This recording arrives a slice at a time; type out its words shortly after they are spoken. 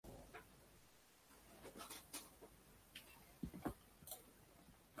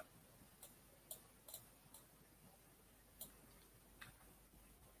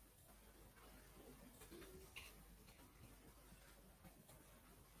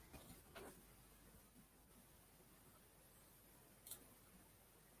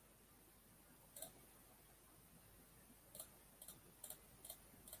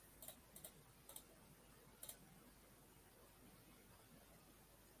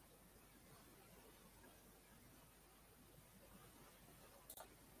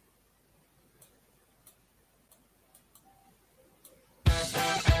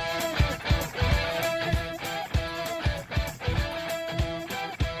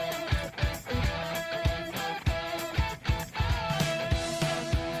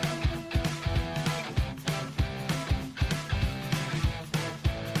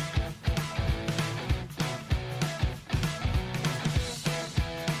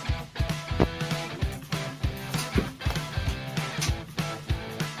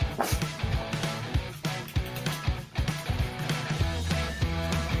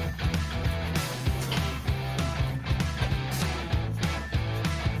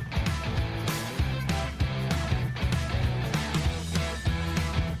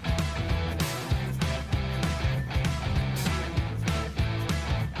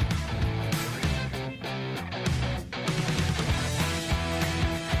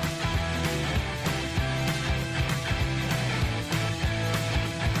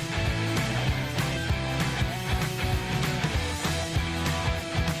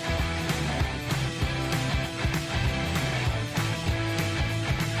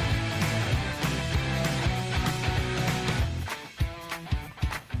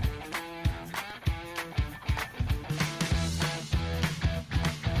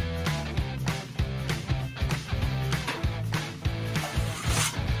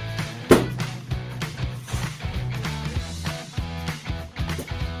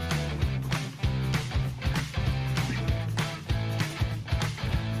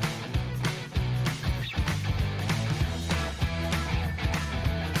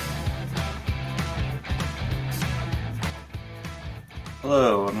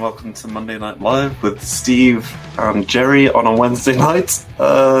Hello and welcome to Monday Night Live with Steve and Jerry on a Wednesday night.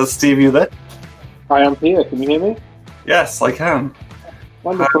 Steve, you there? I am here. Can you hear me? Yes, I can.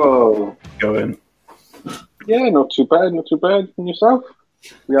 Wonderful. Going. Yeah, not too bad. Not too bad. And yourself?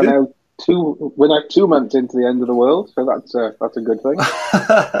 We are now we're now 2 months into the end of the world, so that's a good thing.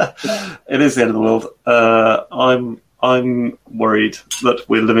 It is the end of the world. I'm worried that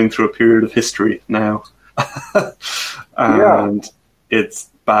we're living through a period of history now, and it's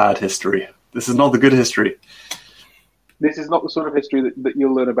bad history. This is not the good history. This is not the sort of history that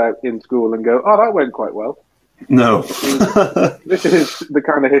you'll learn about in school and go, "Oh, that went quite well." No. This is the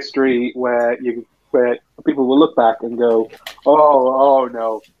kind of history where people will look back and go, "Oh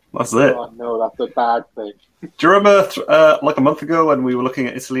no, that's it. Oh no, that's a bad thing." Do you remember like a month ago when we were looking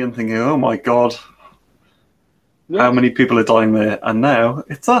at Italy and thinking, "Oh my God, how many people are dying there?" And now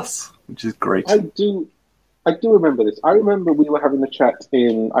it's us, which is great. I do remember this. I remember we were having a chat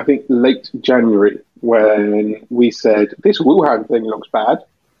in, I think, late January when we said, this Wuhan thing looks bad.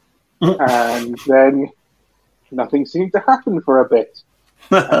 And then nothing seemed to happen for a bit.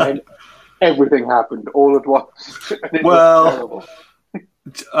 And then everything happened all at once. And it was terrible.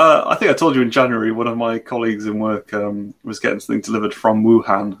 I think I told you in January, one of my colleagues in work was getting something delivered from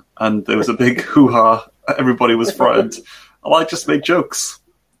Wuhan, and there was a big hoo-ha. Everybody was frightened. And I just made jokes.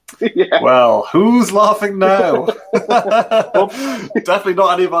 Yeah. Well, who's laughing now? Definitely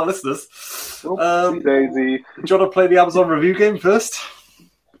not any of our listeners. Daisy. Do you want to play the Amazon review game first?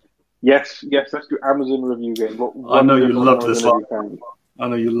 Yes, let's do Amazon review game. I know you loved this last time. I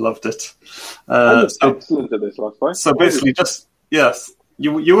know you loved it. I was excellent at this last time. So basically, yes,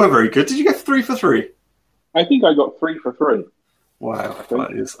 you were very good. Did you get 3 for 3? I think I got 3 for 3. Wow,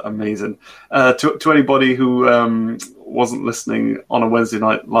 that is amazing. To anybody who wasn't listening on a Wednesday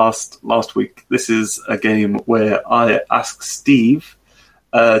night last week, this is a game where I ask Steve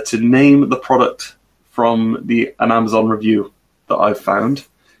to name the product from an Amazon review that I've found.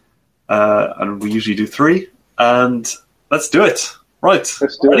 And we usually do 3. And let's do it. Right.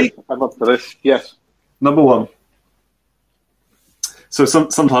 Let's do it. I'm up for this. Yes. Number 1. So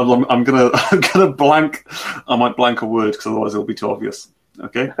sometimes I'm gonna blank. I might blank a word because otherwise it'll be too obvious.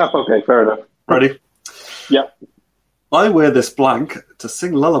 Okay. Okay, fair enough. Ready? Yeah. I wear this blank to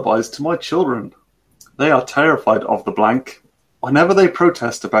sing lullabies to my children. They are terrified of the blank. Whenever they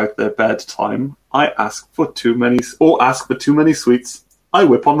protest about their bedtime, I ask for too many sweets. I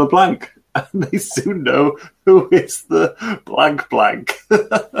whip on the blank, and they soon know who is the blank.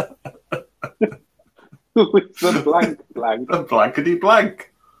 Who is the blank? The blankety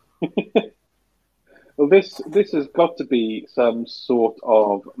blank. Well, this has got to be some sort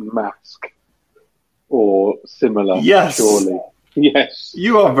of mask or similar. Yes. Surely. Yes.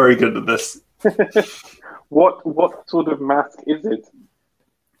 You are very good at this. What sort of mask is it?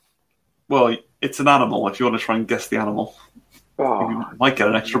 Well, it's an animal. If you want to try and guess the animal, you might get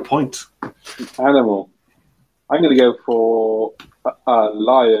an extra point. Animal. I'm going to go for a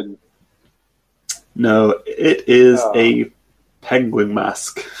lion. No, it is a penguin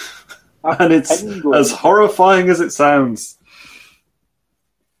mask. And it's as horrifying as it sounds.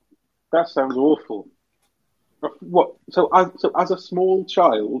 That sounds awful. What? So as a small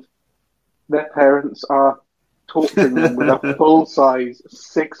child, their parents are torturing them with a full-size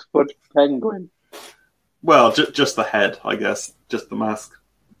 6-foot penguin. Well, just the head, I guess, just the mask.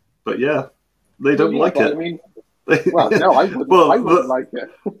 But yeah, they don't like it. I mean, well, no, I wouldn't like it.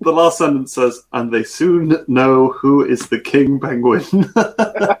 The last sentence says, and they soon know who is the king penguin.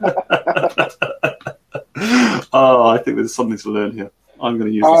 I think there's something to learn here. I'm going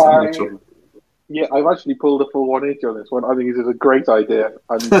to use this on my children. Yeah, I've actually pulled a full 180 on this one. I think this is a great idea,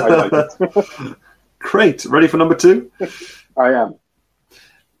 and I like it. Great. Ready for number 2? I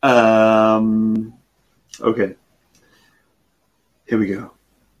am. Okay. Here we go.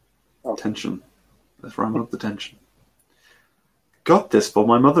 Oh. Tension. Let's round up the tension. Got this for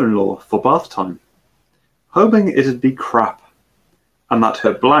my mother-in-law for bath time. Hoping it'd be crap, and that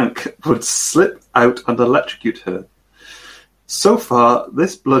her blank would slip out and electrocute her. So far,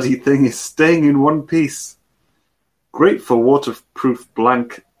 this bloody thing is staying in one piece. Great for waterproof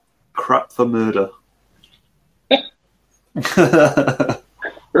blank, crap for murder.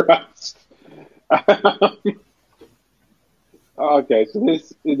 Okay, so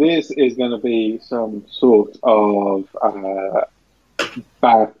this is going to be some sort of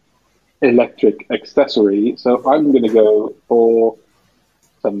bath electric accessory. So I'm going to go for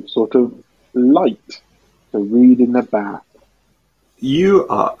some sort of light to read in the bath. You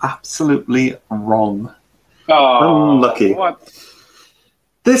are absolutely wrong. Oh, Unlucky. What?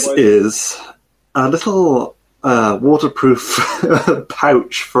 This is a little waterproof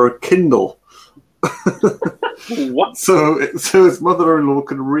pouch for a Kindle. What? So his mother-in-law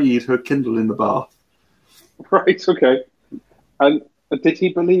can read her Kindle in the bath. Right, okay. And did he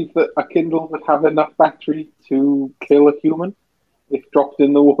believe that a Kindle would have enough battery to kill a human if dropped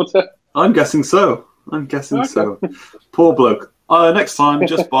in the water? I'm guessing so. So. Poor bloke. Next time,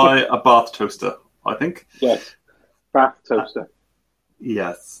 just buy a bath toaster, I think. Yes. Bath toaster.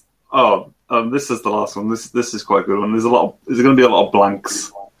 Yes. Oh, this is the last one. This is quite a good one. There's going to be a lot of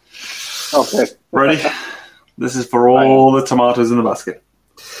blanks. Okay. Ready? This is for all the tomatoes in the basket.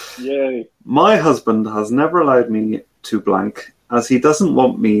 Yay. My husband has never allowed me to blank, as he doesn't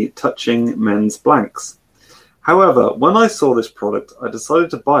want me touching men's blanks. However, when I saw this product, I decided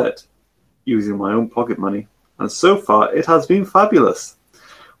to buy it, using my own pocket money, and so far it has been fabulous.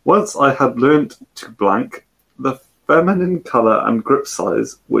 Once I had learnt to blank, the feminine colour and grip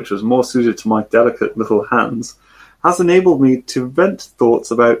size, which was more suited to my delicate little hands, has enabled me to vent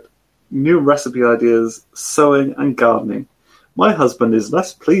thoughts about new recipe ideas, sewing and gardening. My husband is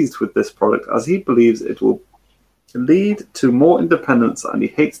less pleased with this product as he believes it will lead to more independence, and he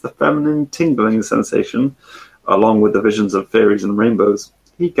hates the feminine tingling sensation, along with the visions of fairies and rainbows,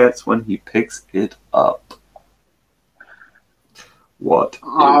 he gets when he picks it up. What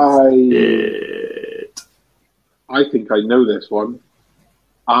is it? I think I know this one.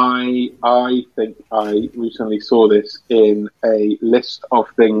 I think I recently saw this in a list of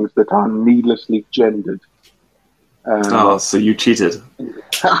things that are needlessly gendered. So you cheated.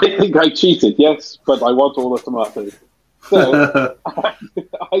 I think I cheated, yes, but I want all the tomatoes. So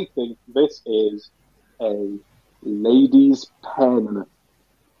I think this is a lady's pen.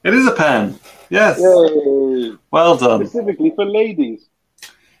 It is a pen. Yes. Yay. Well done. Specifically for ladies.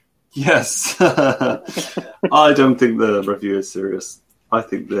 Yes. I don't think the review is serious. I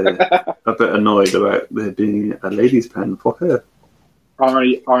think they're a bit annoyed about there being a lady's pen for her.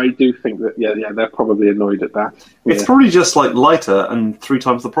 I do think that, yeah, they're probably annoyed at that. It's probably just like lighter and 3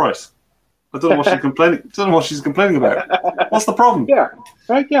 times the price. I don't know what she's complaining. Don't know what she's complaining about. What's the problem? Yeah,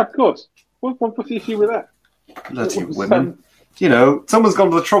 of course. What's the issue with that? Bloody women. You know, someone's gone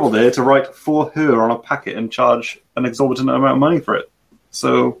to the trouble there to write for her on a packet and charge an exorbitant amount of money for it.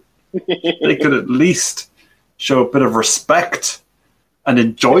 So they could at least show a bit of respect and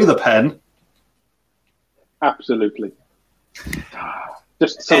enjoy the pen. Absolutely.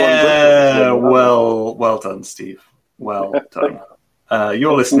 Just so well done, Steve. Well done.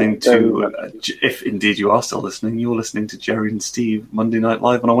 You're listening to, if indeed you are still listening, you're listening to Jerry and Steve Monday Night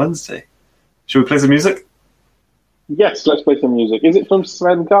Live on a Wednesday. Should we play some music? Yes, let's play some music. Is it from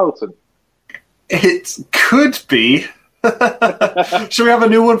Sven Carlton? It could be. Should we have a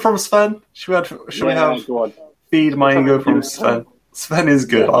new one from Sven? Should we have Feed My Ego from Sven? Sven is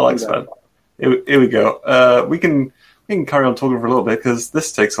good. I like Sven. Here we go. We can carry on talking for a little bit because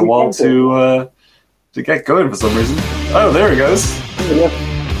this takes a while to get going for some reason. Oh, there he goes. Yeah.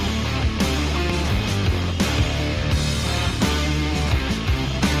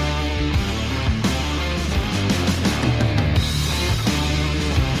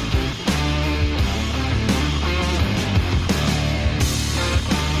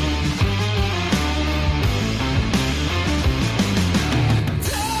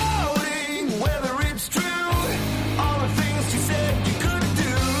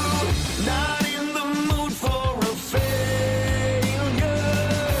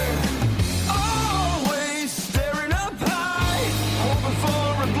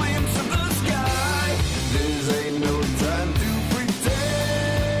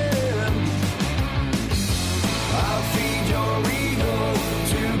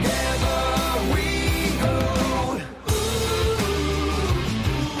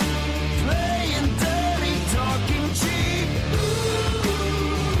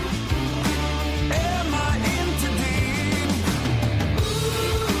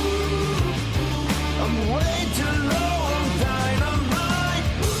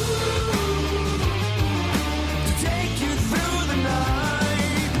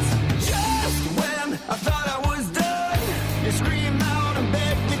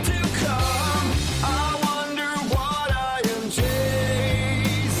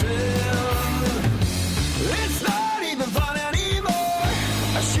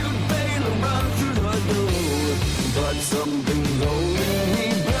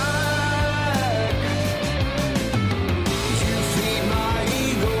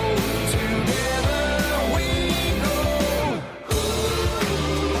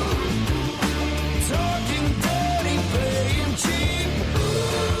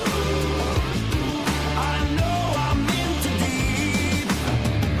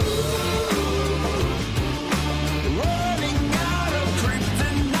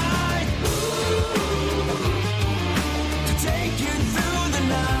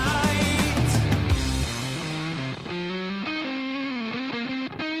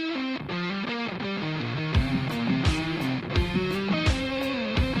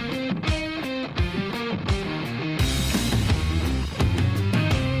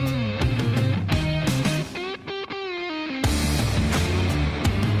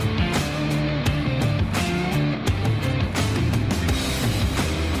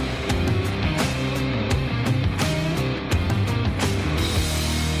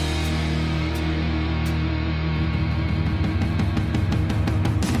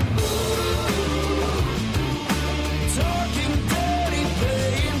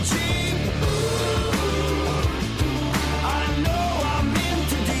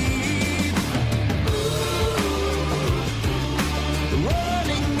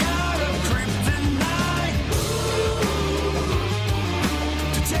 running out of kryptonite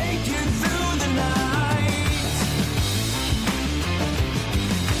to take you through the night,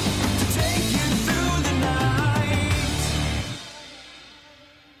 to take you through the night.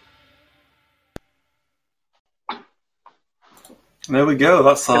 There we go.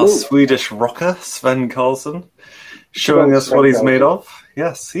 That's our Hello. Swedish rocker, Sven Karlsson, showing us what he's made of.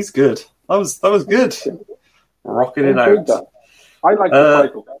 Yes, he's good. That was good. Rocking it out. That. I like the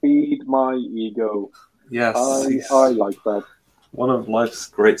title, Feed My Ego. Yes, I like that. one of life's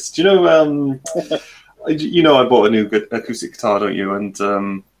greats. Do you know? I bought a new good acoustic guitar, don't you? And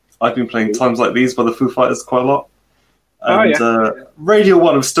I've been playing Times Like These by the Foo Fighters quite a lot. And Radio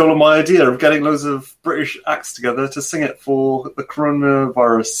 1 have stolen my idea of getting loads of British acts together to sing it for the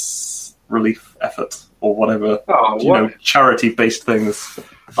coronavirus relief effort or whatever, charity-based things.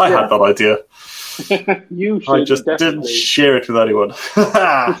 I had that idea. I just didn't share it with anyone.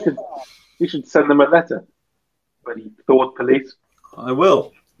 You should send them a letter. Bloody Thought Police. I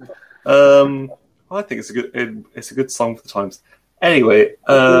will. I think it's a good song for the times. Anyway,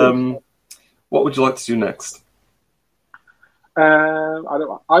 what would you like to do next? I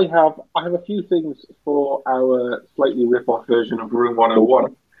have a few things for our slightly rip-off version of Room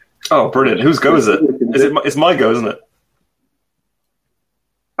 101. Oh, brilliant! Whose go is it? It's my go, isn't it?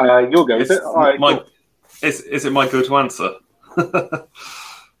 Your go, is it? Is it my go to answer?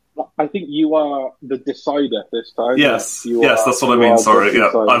 I think you are the decider this time. Yes, that's what I mean. Sorry,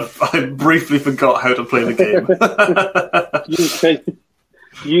 I briefly forgot how to play the game.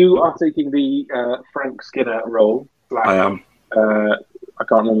 You are taking the Frank Skinner role. I am. I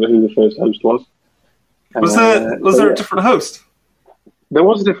can't remember who the first host was. Was there a different host? There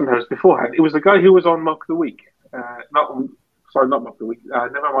was a different host beforehand. It was the guy who was on Mock the Week. Not Mock the Week.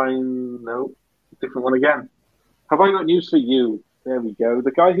 Never mind. No, different one again. Have I Got News for You? There we go.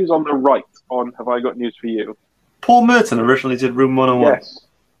 The guy who's on the right on Have I Got News for You? Paul Merton originally did Room 101. Yes,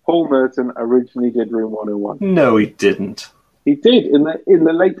 Paul Merton originally did Room 101. No, he didn't. He did in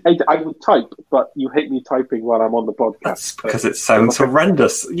the late 80s. I would type, but you hate me typing while I'm on the podcast. That's because it sounds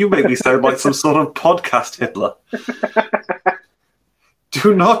horrendous. You make me sound like some sort of podcast Hitler.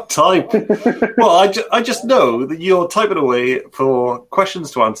 Do not type. Well, I just know that you're typing away for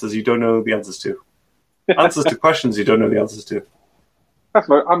questions to answers you don't know the answers to. Answers to questions you don't know the answers to.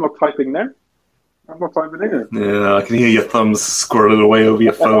 I'm not typing now. I'm not typing in. Yeah, I can hear your thumbs squirreling away over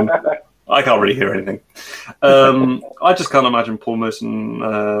your phone. I can't really hear anything. I just can't imagine Paul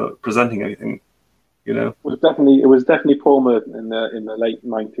Merton presenting anything. You know, it was definitely Paul Merton in the late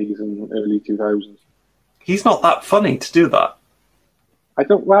 90s and early 2000s. He's not that funny to do that. I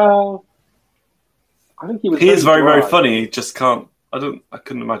think he was. He is very, very funny. Just can't. I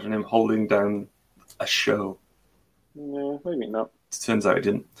couldn't imagine him holding down a show. No, maybe not. It turns out he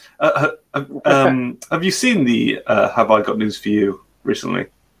didn't. Have you seen the Have I Got News for You recently?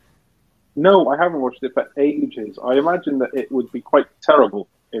 No, I haven't watched it for ages. I imagine that it would be quite terrible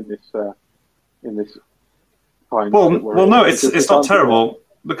in this time. Well, no, it's not terrible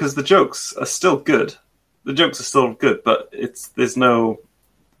because the jokes are still good. The jokes are still good, but there's no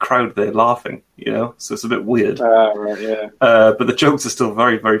crowd there laughing, you know, so it's a bit weird. Right, yeah. But the jokes are still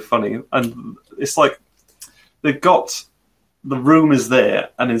very, very funny, and it's like they've got the room is there,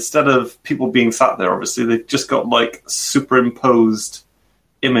 and instead of people being sat there, obviously they've just got like superimposed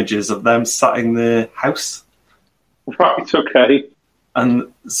images of them sat in their house. Right, okay.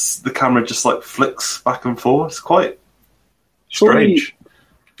 And the camera just like flicks back and forth. It's quite strange.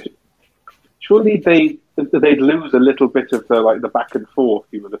 Surely they'd lose a little bit of the back and forth,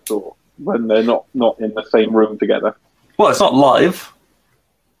 you would have thought, when they're not in the same room together. Well, it's not live.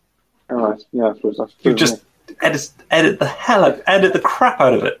 Oh, yeah, I suppose that's true. You just edit the crap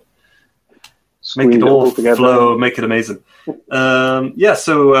out of it. Squeeze make it all together. Flow, make it amazing.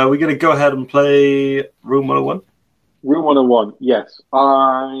 So we're going to go ahead and play Room 101. Room 101, yes.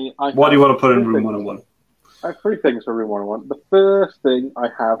 Why do you want to put in Room 101? I have three things for Room 101. The first thing I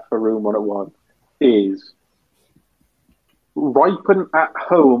have for Room 101 is ripen at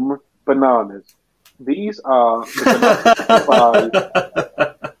home bananas. These are the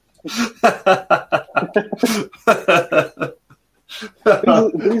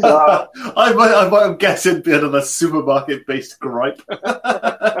bananas these are. I might have guessed it'd be another supermarket-based gripe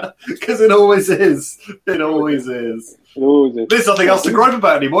because it always is. It always is. There's nothing else to gripe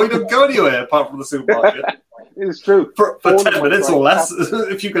about anymore. You don't go anywhere apart from the supermarket. It's true. For 10 minutes or less,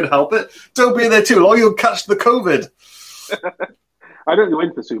 if you can help it. Don't be in there too long, you'll catch the COVID. I don't go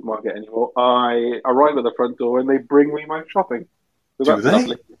into the supermarket anymore. I arrive at the front door and they bring me my shopping. So do they?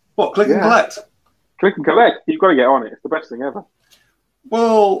 Lovely. What, click and collect? Click and collect. You've got to get on it. It's the best thing ever.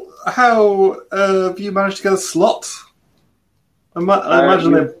 Well, how have you managed to get a slot? I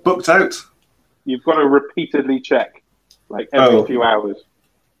imagine they're booked out. You've got to repeatedly check, like every few hours.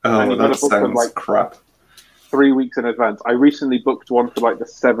 And Oh, you've got that to book them, sounds like, crap. 3 weeks in advance. I recently booked one for like the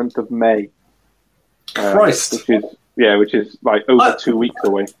 7th of May. Christ. Which is like over 2 weeks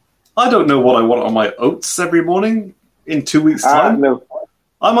away. I don't know what I want on my oats every morning in 2 weeks' time. No.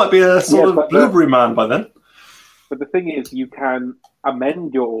 I might be a sort of but blueberry man by then. But the thing is, you can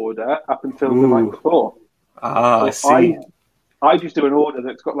amend your order up until the night before. Ah, I see. I just do an order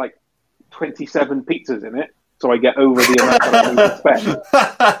that's got like 27 pizzas in it, so I get over the amount that I need to spend.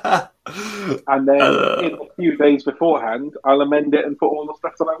 And then in a few days beforehand, I'll amend it and put all the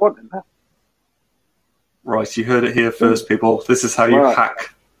stuff that I want in there. Right, you heard it here first, people. This is how you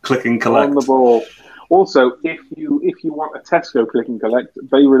hack click and collect. On the ball. Also, if you want a Tesco click and collect,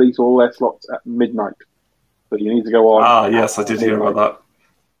 they release all their slots at midnight. So you need to go on. Ah, yes, I did hear about that.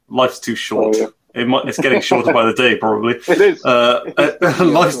 Life's too short. Oh, yeah. It's getting shorter by the day, probably. It is.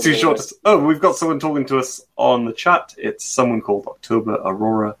 Life's too short. Oh, we've got someone talking to us on the chat. It's someone called October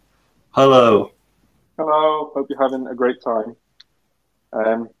Aurora. Hello. Hello. Hope you're having a great time.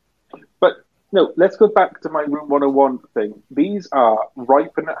 But no, let's go back to my Room 101 thing. These are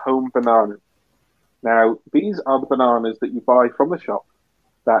ripen at home bananas. Now, these are the bananas that you buy from the shop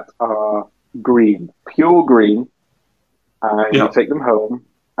that are green, pure green, and you take them home.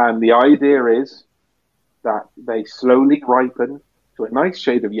 And the idea is that they slowly ripen to a nice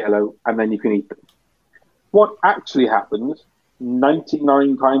shade of yellow, and then you can eat them. What actually happens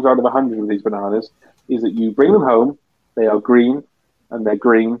 99 times out of 100 of these bananas is that you bring them home, they are green, and they're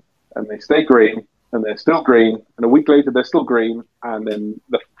green, and they stay green, and they're still green, and a week later they're still green, and then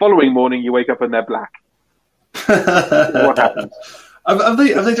the following morning you wake up and they're black. What happens? Have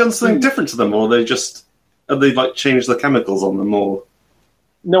they done something different to them, or have they like changed the chemicals on them, or?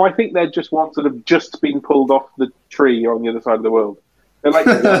 No, I think they're just ones that have just been pulled off the tree on the other side of the world. They're like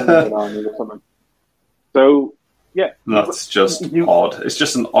bananas or something. So, yeah. That's just odd. It's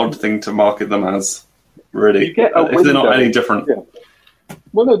just an odd thing to market them as, really. You get a if they're not any different. Yeah.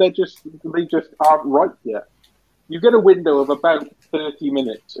 Well, no, they just aren't ripe yet. You get a window of about 30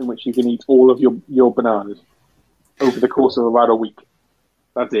 minutes in which you can eat all of your bananas over the course of about a week.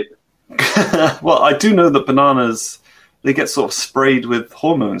 That's it. Well, I do know that bananas, they get sort of sprayed with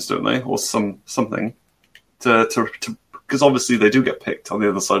hormones, don't they, or something, because obviously they do get picked on the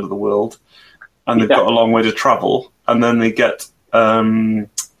other side of the world, and they've got a long way to travel, and then they get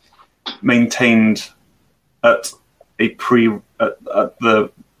maintained at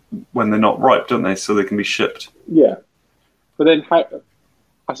when they're not ripe, don't they? So they can be shipped. Yeah, but then I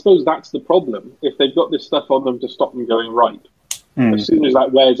suppose that's the problem. If they've got this stuff on them to stop them going ripe, as soon as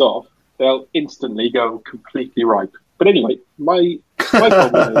that wears off, they'll instantly go completely ripe. But anyway, my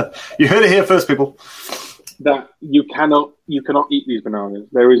problem is you heard it here first, people. That you cannot eat these bananas.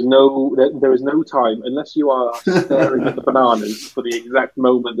 There is no time unless you are staring at the bananas for the exact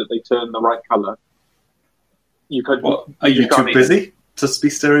moment that they turn the right color. Are you too busy to be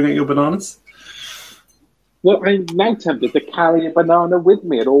staring at your bananas? Well, I'm now tempted to carry a banana with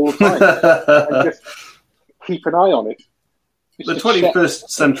me at all times and just keep an eye on it. The 21st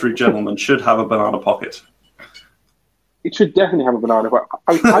century gentleman should have a banana pocket. It should definitely have a banana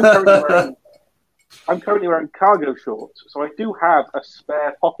pocket. I'm currently wearing cargo shorts, so I do have a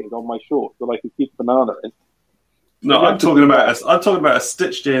spare pocket on my shorts that I can keep a banana in. No, I'm talking about a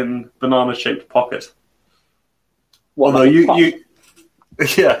stitched-in banana-shaped pocket. Although you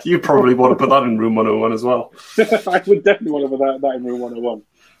probably want to put that in Room 101 as well. I would definitely want to put that in Room 101.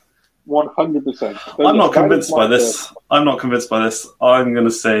 100%. I'm not convinced by this. I'm going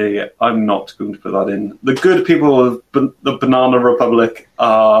to say I'm not going to put that in. The good people of the Banana Republic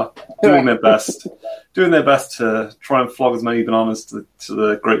are doing their best. Doing their best to try and flog as many bananas to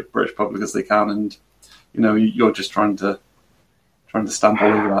the great British public as they can, and you're just trying to stamp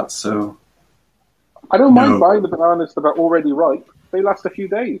all over that. So I don't mind buying the bananas that are already ripe. They last a few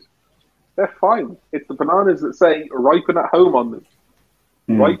days. They're fine. It's the bananas that say "ripen at home" on them.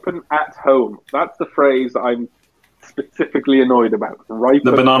 Ripen at home. That's the phrase that I'm specifically annoyed about. Ripen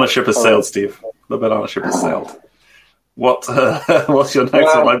the banana ship has sailed, Steve. The banana ship has sailed. What's your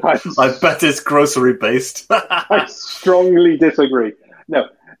next one? I bet it's grocery based. I strongly disagree. No,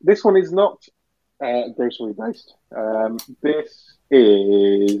 this one is not grocery based. This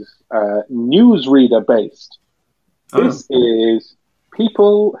is newsreader based. This is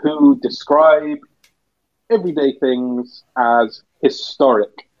people who describe everyday things as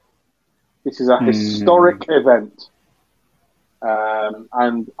historic. This is a historic event.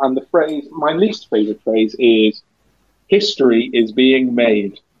 And the phrase, my least favourite phrase is, history is being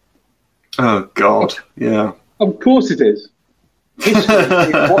made. Oh God, yeah. Of course it is. History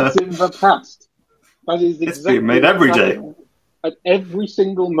is what's in the past. That is exactly It's being made every day. At every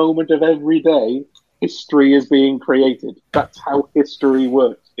single moment of every day, history is being created. That's how history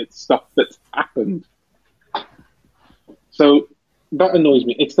works. It's stuff that's happened. So that annoys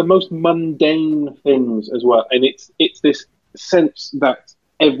me. It's the most mundane things as well, and it's this sense that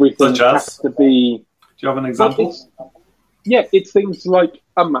everything Such as? has to be. Do you have an example? It's things like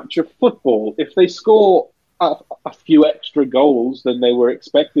a match of football. If they score a few extra goals than they were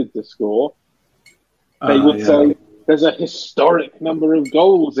expected to score, they would say there's a historic number of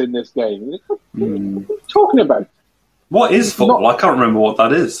goals in this game. What are you talking about? What is football? I can't remember what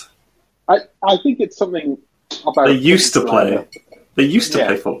that is. I think it's something about. They used to play. They used to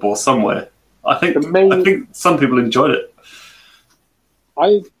play football somewhere. I think some people enjoyed it.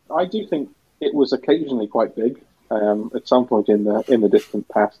 I do think it was occasionally quite big at some point in the distant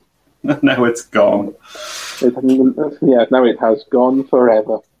past. Now it's gone. Now it has gone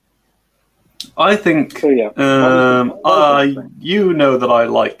forever. I think. So, yeah. You know that I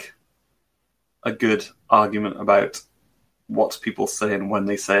like a good argument about what people say and when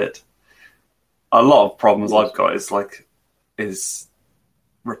they say it. A lot of problems I've got is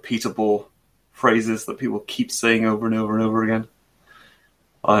repeatable phrases that people keep saying over and over and over again.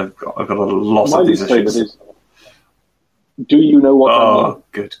 I've got a lot of these issues. Is, do you know what I mean?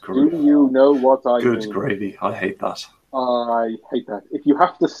 Good gravy. Do you know what I mean? Good gravy. I hate that. I hate that. If you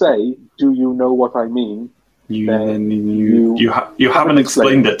have to say, do you know what I mean? You haven't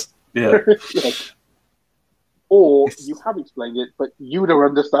explained it. Yeah. Yes. Or you have explained it, but you don't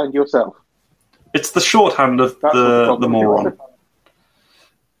understand yourself. It's the shorthand of the moron.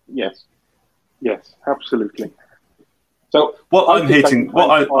 Yes, absolutely. So, what I'm hating,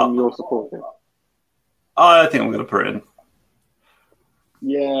 you're supporting. I think I'm going to put it in.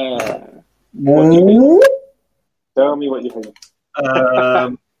 Yeah. What do you think? Tell me what you think. I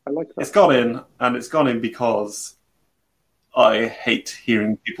like that. It's gone in, and it's gone in because I hate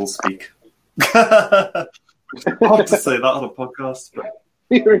hearing people speak. Hard to say that on a podcast, but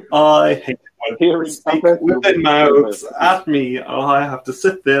I hate when people speak with their mouths at me, and I have to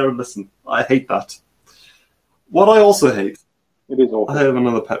sit there and listen. I hate that. What I also hate, it is awful. I have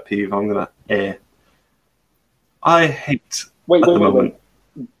another pet peeve I'm going to air. I hate Wait. moment.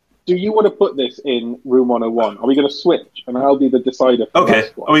 Do you want to put this in Room 101? Are we going to switch? And I'll be the decider for Okay.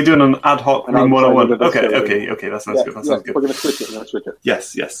 this one. Are we doing an ad hoc And Room I'll 101? decide whether Okay. That sounds good. That sounds good. We're going to switch it.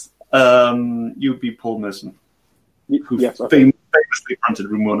 Yes. You'd be Paul Merson, who Yes, okay. famously fronted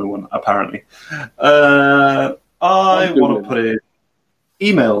Room 101, apparently. I want to put in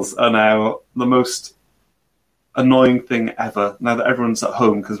emails are now the most annoying thing ever, now that everyone's at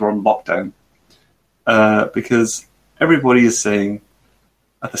home because we're on lockdown. Because everybody is saying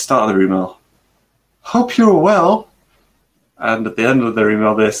at the start of their email, hope you're well. And at the end of their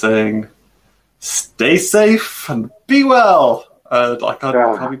email, they're saying, stay safe and be well. I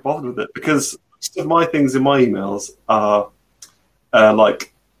can't be bothered with it because most of my things in my emails are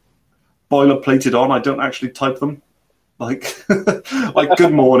like boilerplated on. I don't actually type them. Like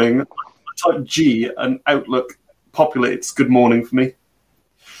good morning. I type G and Outlook populates good morning for me.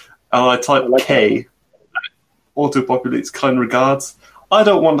 And I type K, auto-populates kind regards. I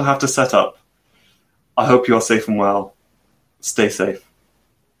don't want to have to set up, I hope you're safe and well, stay safe.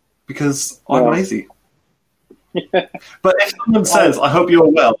 Because I'm lazy. But if someone says, I hope you're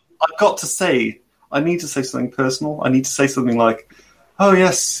well, I've got to say, I need to say something personal. I need to say something like, oh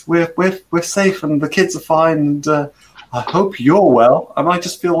yes, we're safe and the kids are fine and I hope you're well. And I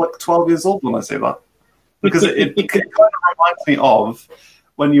just feel like 12 years old when I say that. Because it kind of reminds me of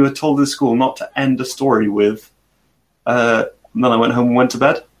when you were told at school not to end a story with, and then I went home and went to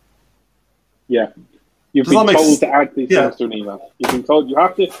bed. Yeah. You've been told to add these things to an email. You've been told you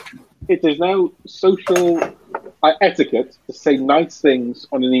have to. It is now social etiquette to say nice things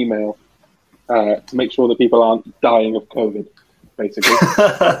on an email to make sure that people aren't dying of COVID, basically.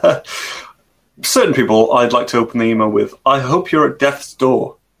 Certain people, I'd like to open the email with, I hope you're at death's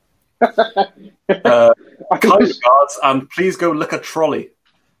door. Kind regards, and please go lick a trolley.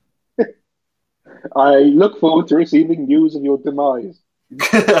 I look forward to receiving news of your demise.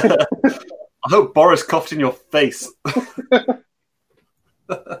 I hope Boris coughed in your face.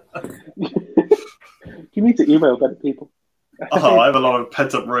 You need to email better people. Oh, I have a lot of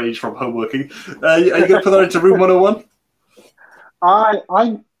pent-up rage from homeworking. Are you going to put that into Room 101?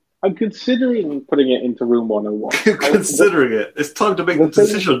 I'm considering putting it into Room 101. Considering it. It's time to make the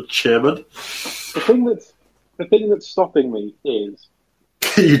decision, Chairman. The thing that's stopping me is...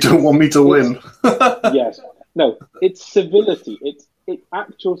 You don't want me to win. Yes. No, it's civility. It's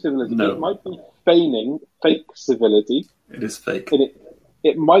actual civility. No. It might be feigning fake civility, It is fake. and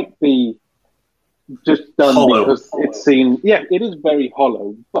it might be just done Hollow. because it's seen. Yeah, it is very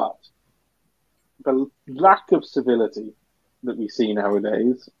hollow, but the lack of civility that we see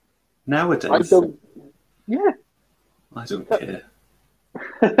nowadays, Nowadays, I don't. Yeah, I don't care.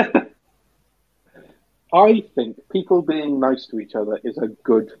 I think people being nice to each other is a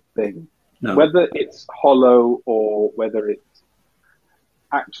good thing. No. Whether it's hollow or whether it's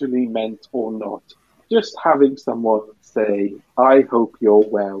actually meant or not, just having someone say, I hope you're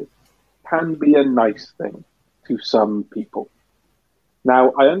well, can be a nice thing to some people.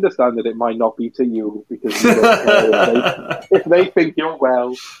 Now, I understand that it might not be to you because you don't care if they think you're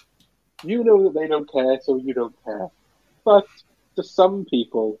well. You know that they don't care, so you don't care. But to some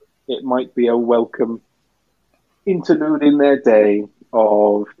people, it might be a welcome interlude in their day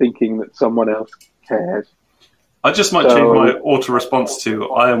of thinking that someone else cares. I just might change my auto response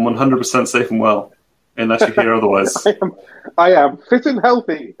to "I am 100% safe and well," unless you hear otherwise. I am fit and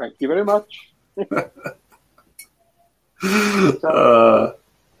healthy. Thank you very much.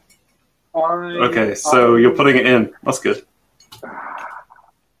 Okay, so you're putting it in. That's good.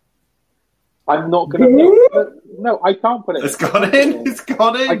 I'm not going to. No, I can't put it in. It's gone in. It's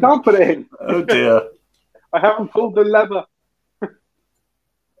gone in. I can't put it in. Oh dear. I haven't pulled the lever.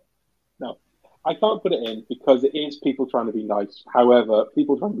 No, I can't put it in because it is people trying to be nice. However,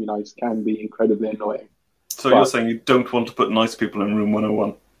 people trying to be nice can be incredibly annoying. So you're saying you don't want to put nice people in room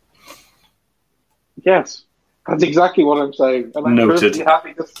 101? Yes, that's exactly what I'm saying. And I'm Noted. perfectly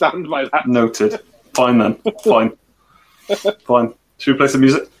happy to stand by that. Noted. Fine then. Fine. Fine. Should we play some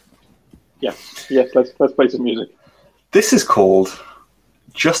music? Yes, let's play some music. This is called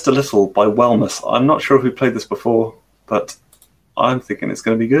Just a Little by Wellness. I'm not sure if we played this before, but I'm thinking it's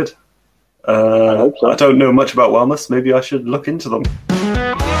going to be good. I hope so. I don't know much about Wellness. Maybe I should look into them.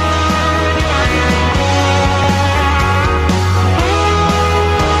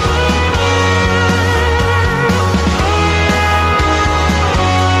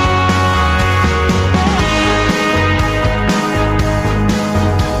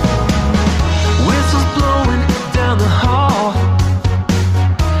 Whistles blowing down the hall.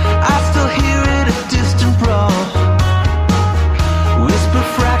 I still hear it, a distant brawl. Whisper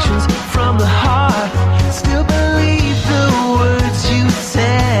fractions from the heart. Still believe the words you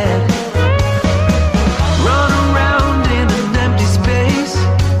said.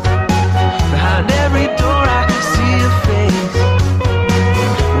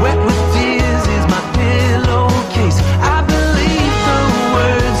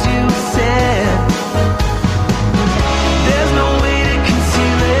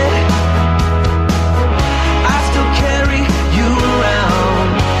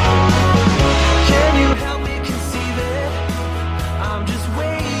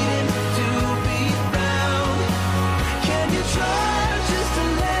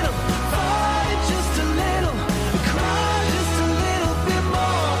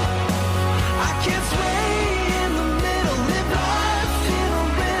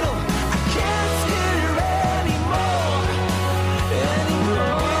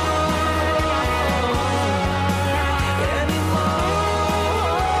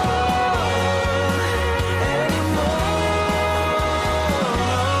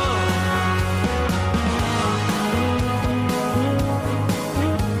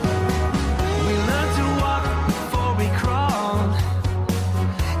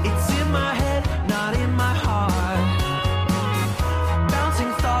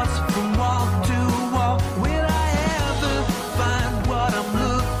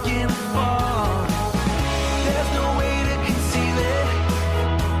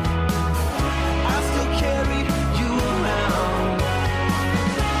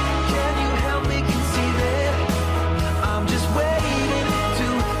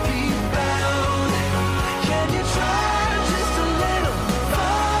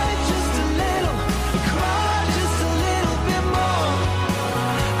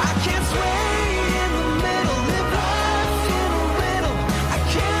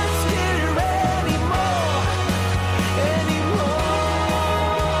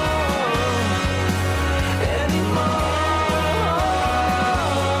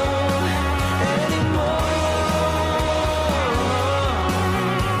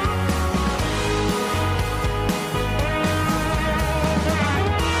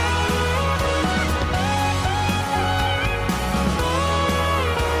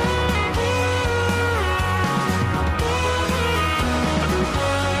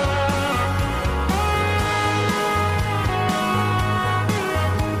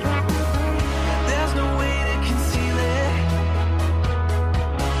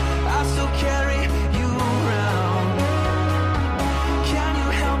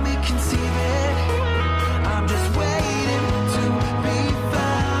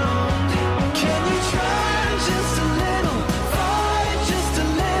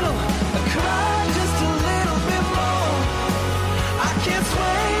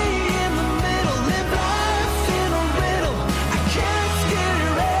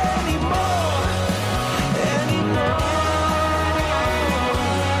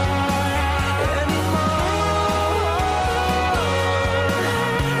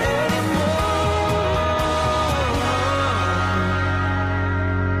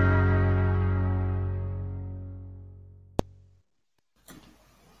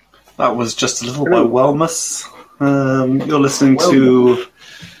 That was Just a Little by Wellness. You're listening to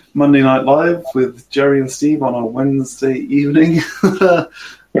Monday Night Live with Jerry and Steve on a Wednesday evening. I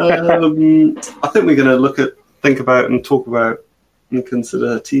think we're going to think about and talk about and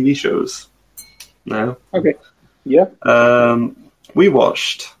consider TV shows now. Okay. Yeah. We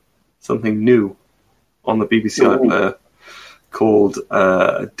watched something new on the BBC iPlayer called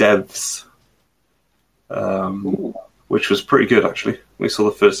Devs, which was pretty good, actually. We saw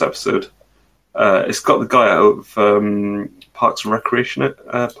the first episode. It's got the guy out of Parks and Recreation.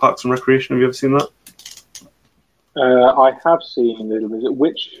 Parks and Recreation. Have you ever seen that? I have seen a little bit.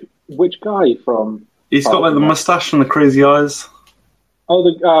 Which guy from? He's got like the mustache and the crazy eyes. Oh,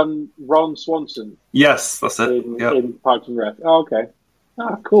 the Ron Swanson. Yes, that's it. In Parks and Rec. Oh, okay.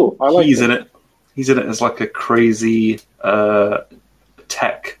 Ah, cool. I like. He's in it. He's in it as like a crazy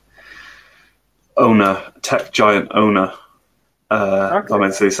tech giant owner. If that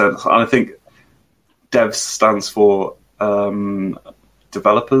makes any sense. And I think Devs stands for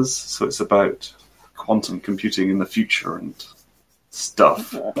developers, so it's about quantum computing in the future and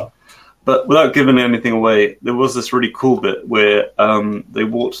stuff. But without giving anything away, there was this really cool bit where they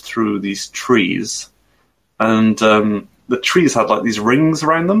walked through these trees, and the trees had like these rings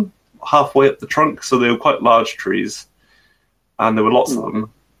around them halfway up the trunk, so they were quite large trees, and there were lots of them,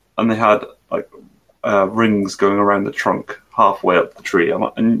 and they had like rings going around the trunk halfway up the tree,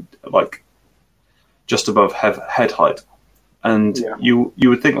 and like just above head height. And you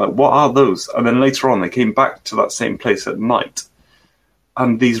would think, like, what are those? And then later on, they came back to that same place at night,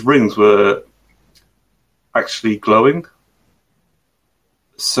 and these rings were actually glowing.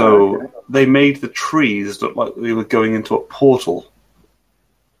 So they made the trees look like they were going into a portal.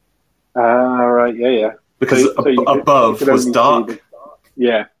 Right, yeah. Because above was dark.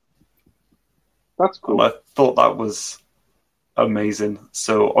 Yeah. That's cool. And I thought that was amazing.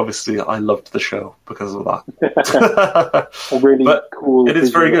 So obviously I loved the show because of that. A really cool. It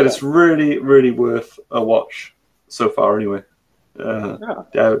is very good. It's really, really worth a watch so far anyway.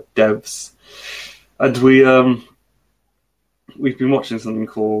 Devs. And we've been watching something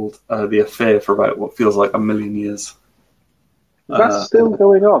called The Affair for about what feels like a million years. That's still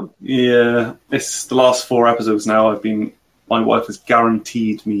going on. Yeah, it's the last 4 episodes now. My wife has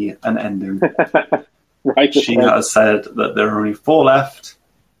guaranteed me an ending. Right. She has said that there are only 4 left,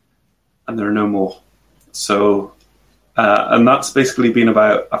 and there are no more. So, and that's basically been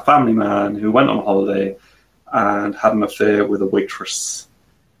about a family man who went on holiday and had an affair with a waitress.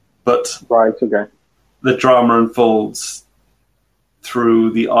 But the drama unfolds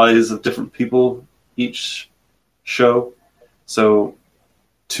through the eyes of different people each show. So,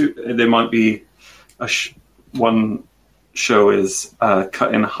 there might be one show is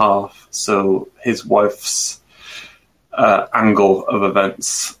cut in half, so his wife's angle of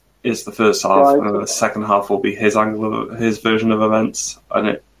events is the first half, and the second half will be his his version of events, and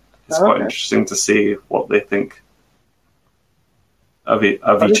it's quite interesting to see what they think of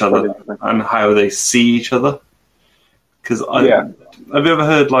each other and how they see each other. Because have you ever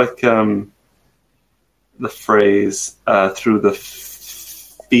heard like the phrase through the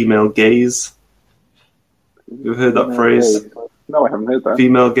female gaze? You've heard that phrase? No, I haven't heard that.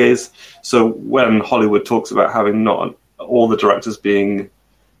 Female gaze. So when Hollywood talks about having not all the directors having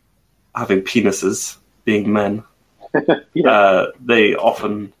penises, being men, they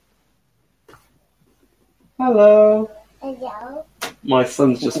often... Hello. My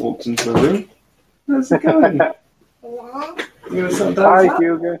son's just walked into the room. How's it going? Hello. You going to sit down? Hi,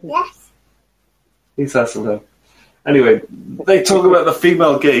 Hugo. Yes. He says hello. Anyway, they talk about the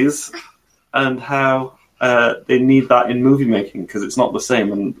female gaze and how they need that in movie making because it's not the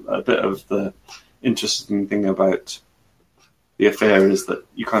same. And a bit of the interesting thing about The Affair is that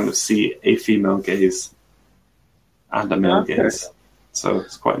you kind of see a female gaze and a male gaze. So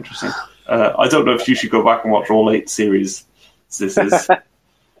it's quite interesting. I don't know if you should go back and watch all 8 series this is,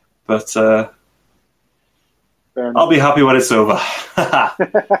 but I'll be happy when it's over.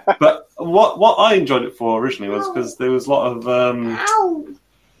 But what I enjoyed it for originally was because there was a lot of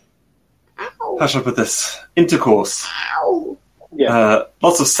how should I put this? Intercourse.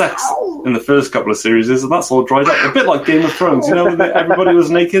 Lots of sex in the first couple of series, and that's all dried up. A bit like Game of Thrones, you know, when everybody was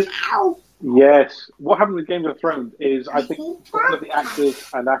naked. Yes. What happened with Game of Thrones is I think one of the actors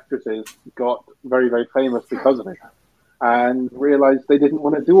and actresses got very, very famous because of it and realised they didn't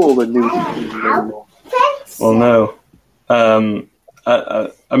want to do all the nudity anymore. Well, no.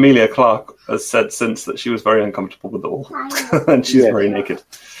 Amelia Clark has said since that she was very uncomfortable with it all. And she's very naked.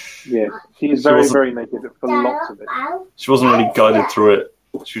 Yeah, she is very, very naked for lots of it. She wasn't really guided through it.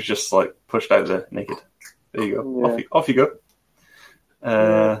 She was just like pushed out there naked. There you go. Yeah. Off you go.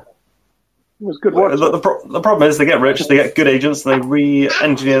 was good Well, watch. the problem is they get rich, they get good agents, and they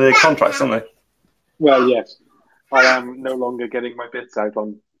re-engineer their contracts, don't they? Well, yes. I am no longer getting my bits out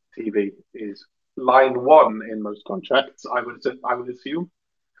on TV. Is line one in most contracts, I would assume.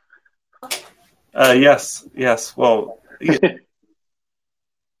 Yes. Well,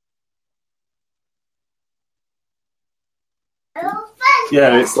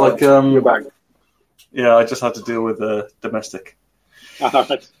 yeah, it's like You're back. yeah. I just had to deal with domestic. All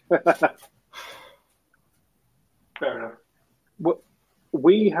right. Fair enough.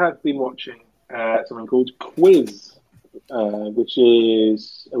 We have been watching something called Quiz, which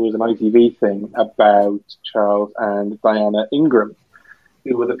was an ITV thing about Charles and Diana Ingram,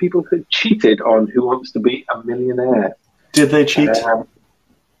 who were the people who cheated on Who Wants to Be a Millionaire. Did they cheat?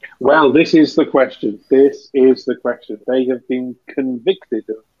 Well, this is the question. They have been convicted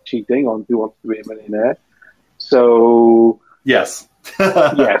of cheating on Who Wants to Be a Millionaire. So, Yes.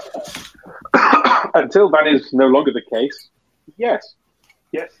 yes. Until that is no longer the case, yes.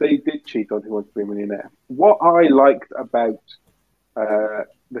 Yes, they did cheat on Who Wants to Be a Millionaire. What I liked about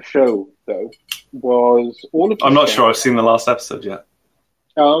the show, though, was all of the I'm not stuff- sure I've seen the last episode yet.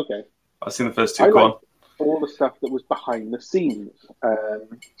 Oh, okay. I've seen the first two. I Go on. liked all the stuff that was behind the scenes.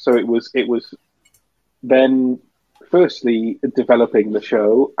 So it was then firstly developing the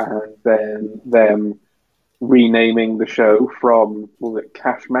show and then them renaming the show from, what was it,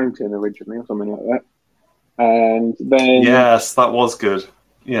 Cash Mountain originally or something like that. And then Yes, that was good.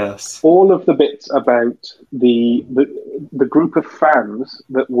 Yes. all of the bits about the group of fans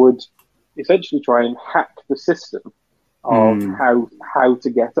that would essentially try and hack the system of how to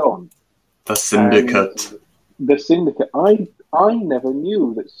get on. The Syndicate. The Syndicate. I never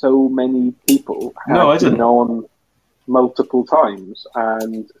knew that so many people had No, I didn't. been on multiple times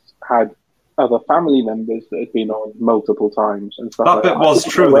and had other family members that had been on multiple times and stuff That like bit that. was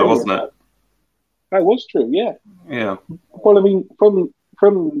true, though, wasn't it? That was true, yeah. Yeah. Well, I mean, from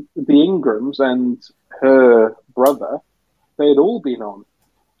the Ingrams and her brother, they had all been on.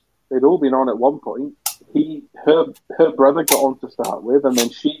 They'd all been on at one point. Her brother got on to start with, and then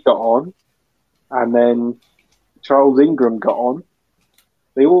she got on, and then Charles Ingram got on.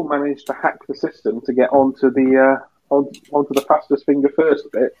 They all managed to hack the system to get onto onto the fastest finger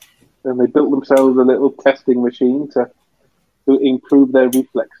first bit, and they built themselves a little testing machine to improve their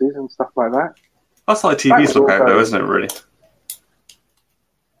reflexes and stuff like that. That's like That TV's was look all out, though, very- isn't it, really?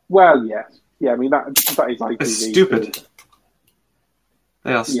 Well, yes. Yeah, I mean, that is ITV. It's stupid.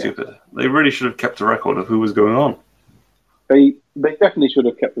 They are stupid. They really should have kept a record of who was going on. They definitely should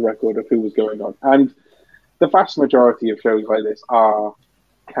have kept a record of who was going on. And the vast majority of shows like this are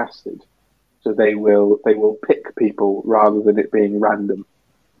casted. So they will pick people rather than it being random.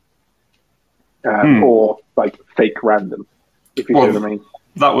 Or like fake random, if you see what I mean.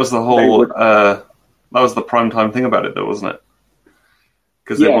 That was the whole that was the prime time thing about it, though, wasn't it?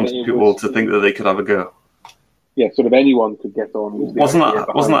 Because they wanted people to think that they could have a go. Yeah, sort of anyone could get on. Wasn't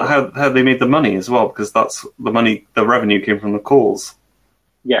that how they made the money as well? Because that's the money, the revenue came from the calls.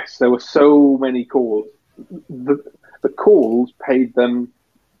 Yes, there were so many calls. The calls paid them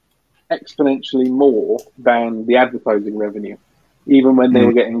exponentially more than the advertising revenue, even when they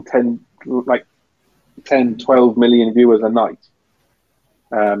were getting 10, 12 million viewers a night.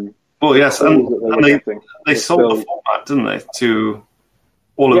 Well, yes, and they sold still... the format, didn't they, to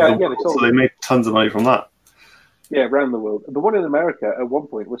all of the world, so they made tons of money from that. Yeah, around the world. The one in America at one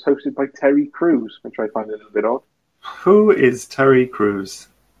point was hosted by Terry Crews, which I find a little bit odd. Who is Terry Crews?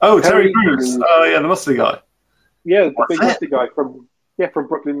 Oh, Terry Crews. Oh, yeah, the musty guy. Yeah, the big musty guy from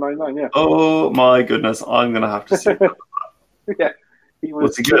Brooklyn Nine-Nine, yeah. Oh, my goodness. I'm going to have to see that. Yeah, he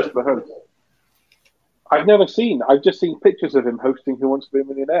was he good? the host. I've just seen pictures of him hosting Who Wants to Be a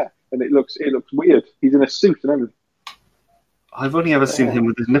Millionaire, and it looks weird. He's in a suit and everything. I've only ever seen him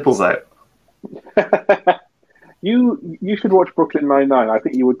with his nipples out. You should watch Brooklyn Nine-Nine. I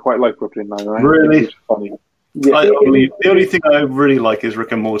think you would quite like Brooklyn Nine-Nine. Really? It's funny. Yeah, the only thing I really like is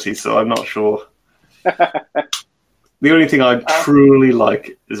Rick and Morty, so I'm not sure. The only thing I truly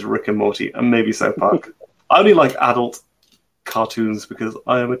like is Rick and Morty, and maybe South Park. I only like adult cartoons because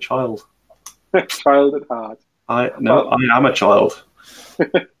I am a child. Child at heart. I am a child.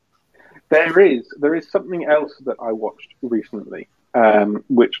 There is something else that I watched recently,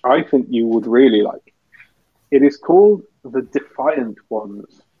 which I think you would really like. It is called The Defiant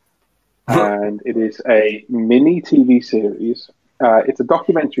Ones, and it is a mini TV series. It's a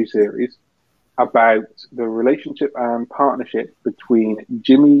documentary series about the relationship and partnership between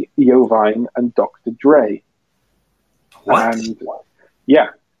Jimmy Iovine and Dr. Dre. What?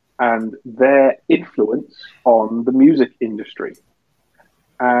 And their influence on the music industry.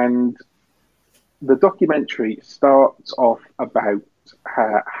 And the documentary starts off about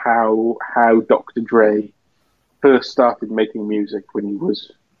how Dr. Dre first started making music when he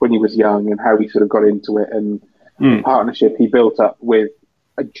was young, and how he sort of got into it, and the partnership he built up with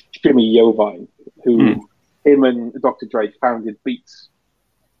Jimmy Iovine, who him and Dr. Dre founded Beats.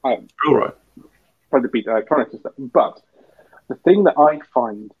 All right. Founded Beats Electronics and stuff. But the thing that I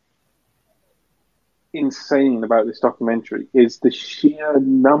find insane about this documentary is the sheer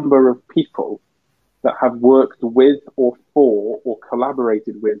number of people that have worked with or for or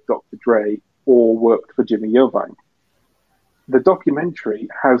collaborated with Dr. Dre or worked for Jimmy Iovine. The documentary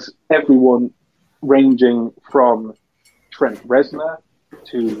has everyone ranging from Trent Reznor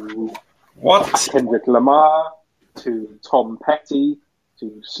to Kendrick Lamar to Tom Petty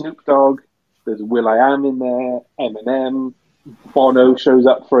to Snoop Dogg. There's will.i.am in there, Eminem, Bono shows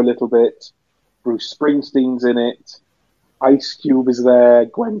up for a little bit, Bruce Springsteen's in it, Ice Cube is there,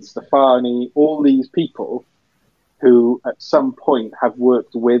 Gwen Stefani, all these people who at some point have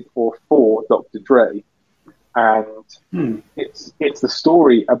worked with or for Dr. Dre. And it's the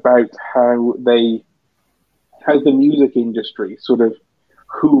story about how the music industry sort of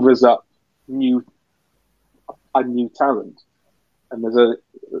hoovers up new talent. And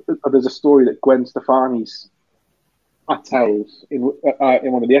there's a story that Gwen Stefani tells in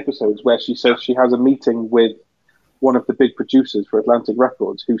one of the episodes where she says she has a meeting with one of the big producers for Atlantic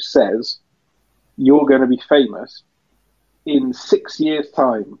Records who says, "You're going to be famous in 6 years'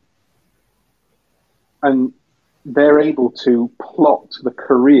 time." And they're able to plot the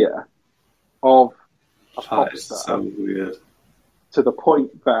career of a pop star. So weird. To the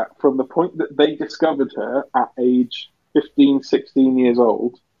point that, from the point that they discovered her at age 15, 16 years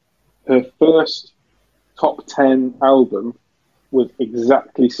old, her first top 10 album was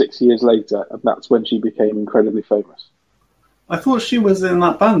exactly 6 years later, and that's when she became incredibly famous. I thought she was in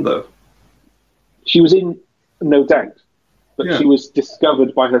that band, though. She was in No Doubt, but Yeah. she was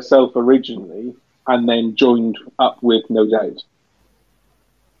discovered by herself originally and then joined up with No Doubt.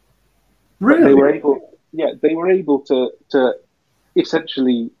 Really? But they were able to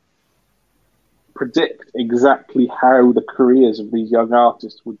essentially predict exactly how the careers of these young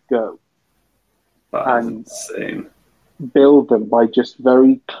artists would go. That's and insane. Build them by just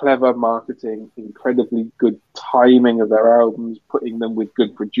very clever marketing, incredibly good timing of their albums, putting them with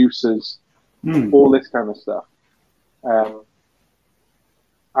good producers, all this kind of stuff.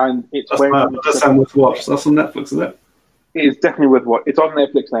 And it's That sounds worth watch. That's on Netflix, isn't it? It is definitely worth watch. It's on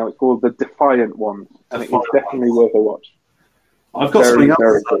Netflix now. It's called The Defiant Ones, and it is definitely worth a watch. I've got something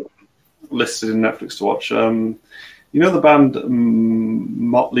else good. listed in Netflix to watch. You know the band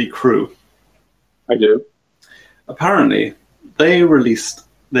Motley Crue? I do. Apparently, they released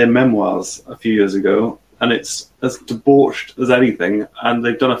their memoirs a few years ago, and it's as debauched as anything. And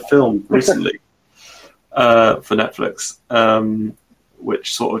they've done a film recently for Netflix,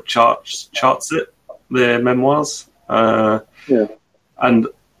 which sort of charts it, their memoirs. Yeah. And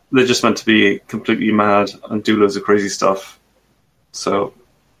they're just meant to be completely mad and do loads of crazy stuff. So,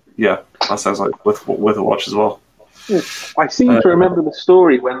 yeah, that sounds like worth a watch as well. Yeah. I seem to remember the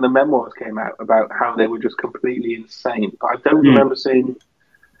story when the memoirs came out about how they were just completely insane, but I don't remember seeing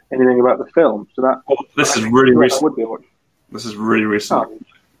anything about the film. So that this is really recent. Would be a watch. This is really recent.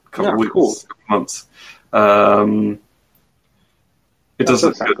 A couple of weeks, cool. months. It does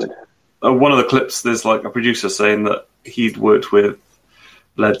look sound good. One of the clips, there's like a producer saying that he'd worked with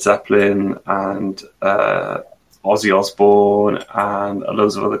Led Zeppelin and Ozzy Osbourne and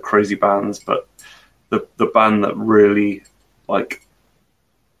loads of other crazy bands, but the band that really like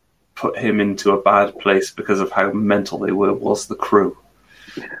put him into a bad place because of how mental they were was the Crew.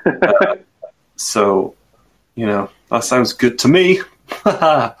 So, you know, that sounds good to me.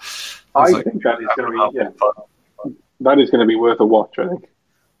 I think that is going to be that is going to be worth a watch. I think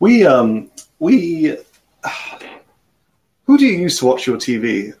we who do you use to watch your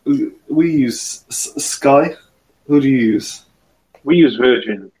TV? We use Sky. Who do you use? We use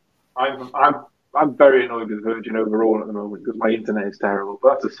Virgin. I'm very annoyed with Virgin overall at the moment because my internet is terrible.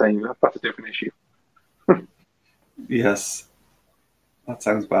 But that's that's a different issue. Yes, that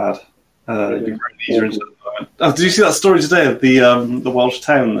sounds bad. Did you see that story today of the Welsh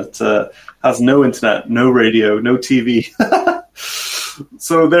town that has no internet, no radio, no TV?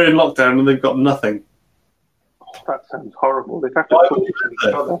 So they're in lockdown and they've got nothing. Oh, that sounds horrible. They've had to talk to each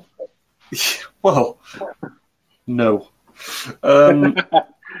other. Well, no.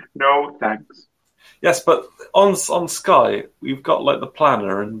 No, thanks. Yes, but on Sky, we've got like the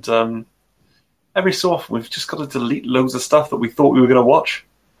planner, and every so often we've just got to delete loads of stuff that we thought we were going to watch,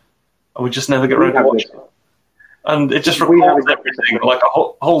 and we just never get around to watching. And it just We have records exactly the everything, same. like a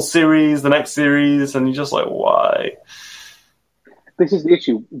whole series, the next series, and you're just like, why? This is the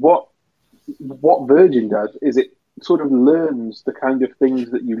issue. What Virgin does is it sort of learns the kind of things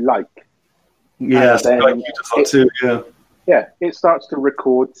that you like. Yes, And then like you just thought too, yeah. Yeah, it starts to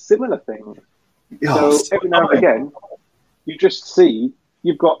record similar things. Oh, So every now and again, you just see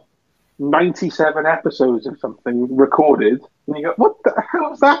you've got 97 episodes of something recorded, and you go, what the hell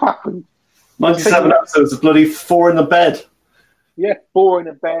has that happened? 97 episodes of bloody 4 in the bed. Yeah, 4 in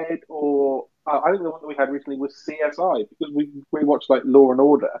a bed, or I think the one that we had recently was CSI, because we watched like Law and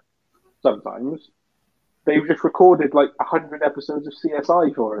Order sometimes. They've just recorded like 100 episodes of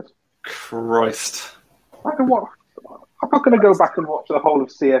CSI for us. Christ. I can watch. I'm not going to go back and watch the whole of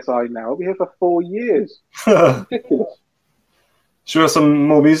CSI now. I'll be here for 4 years. Ridiculous. Should we have some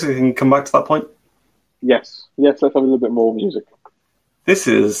more music and come back to that point? Yes, let's have a little bit more music. This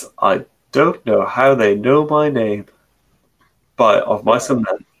is I Don't Know How They Know My Name by Of Mice and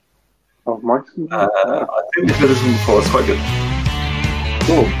Men. Of Mice and Men. I think we've heard this one before. It's quite good.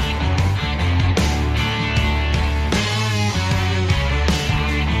 Cool.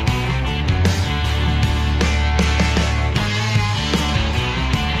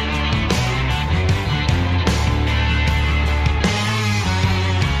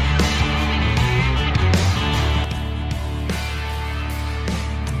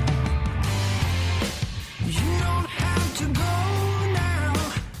 You don't have to go now.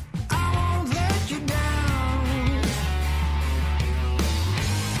 I won't let you down.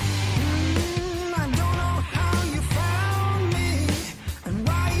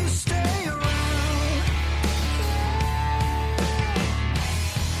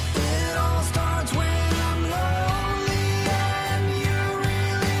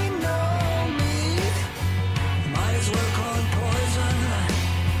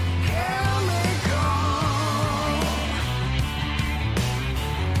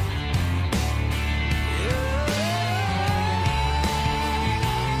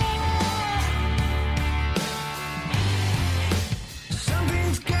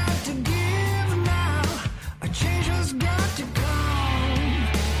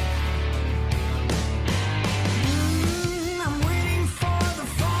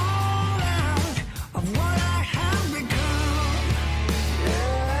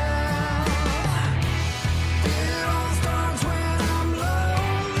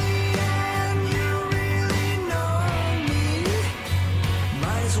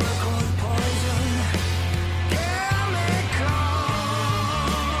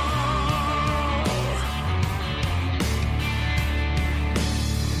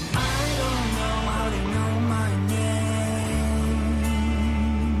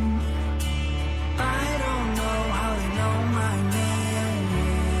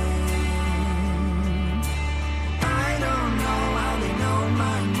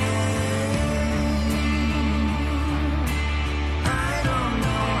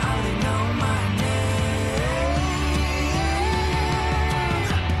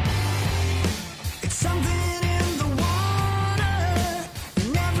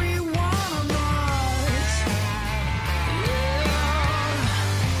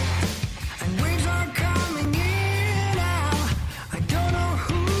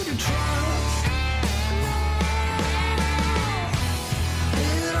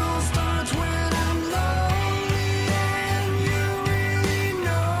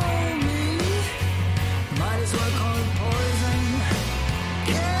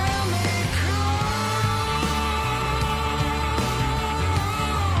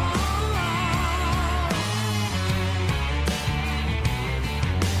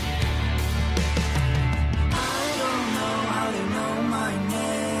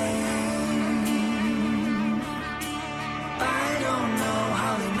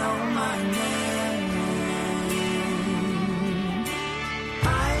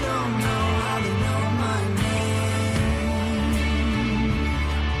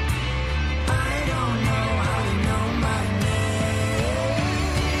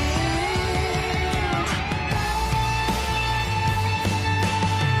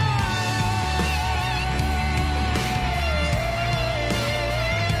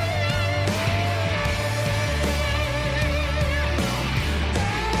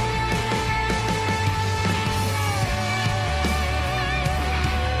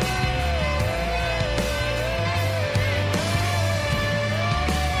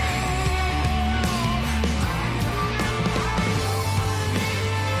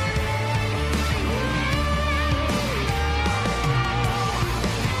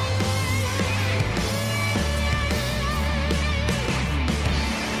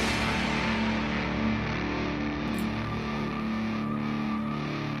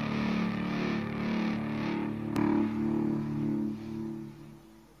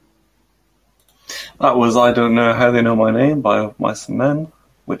 That was I Don't Know How They Know My Name by Of Mice and Men,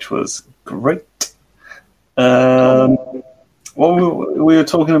 which was great. Well, we were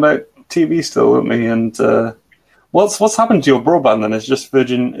talking about TV still, weren't we? And what's happened to your broadband then? Is just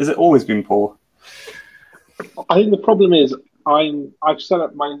Virgin? Is it always been poor? I think the problem is I've set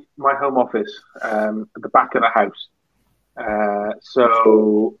up my home office at the back of the house,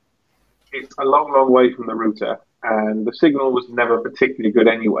 so it's a long way from the router, and the signal was never particularly good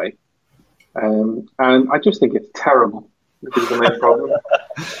anyway. And I just think it's terrible. This is the main problem.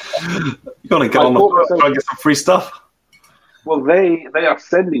 You got to get on the phone and try and get some free stuff. Well, they are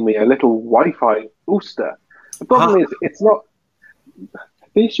sending me a little Wi-Fi booster. The problem is, it's not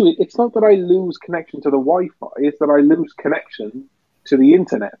the issue. It's not that I lose connection to the Wi-Fi; it's that I lose connection to the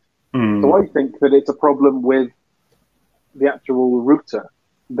internet. So I think that it's a problem with the actual router,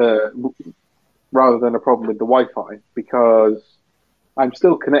 rather than a problem with the Wi-Fi, because I'm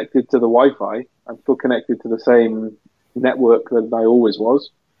still connected to the Wi-Fi. I'm still connected to the same network that I always was.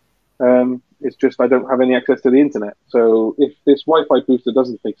 It's just I don't have any access to the internet. So if this Wi-Fi booster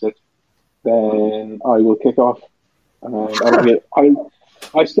doesn't fix it, then I will kick off.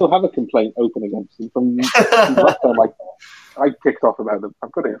 I still have a complaint open against them from last time I kicked off about them.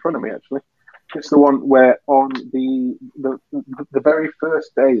 I've got it in front of me, actually. It's the one where on the very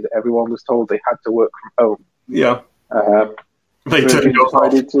first day that everyone was told they had to work from home. Yeah. They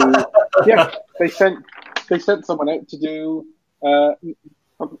decided to. Yeah, they sent someone out to do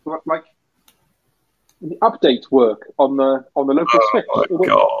like the update work on the local switch. Oh my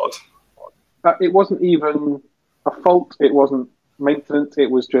god! It wasn't even a fault. It wasn't maintenance.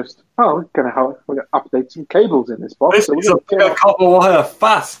 It was just we're gonna update some cables in this box. This is a copper wire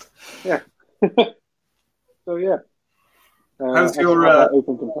fast. Yeah. So yeah. How's your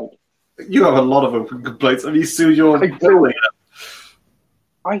open complaint? You have a lot of open complaints. Have you sued your building?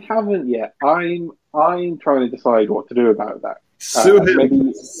 I haven't yet. I'm trying to decide what to do about that. Sue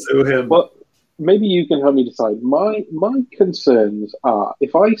him. Well, maybe you can help me decide. My concerns are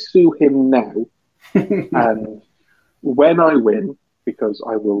if I sue him now, and when I win, because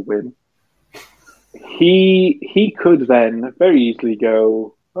I will win, he could then very easily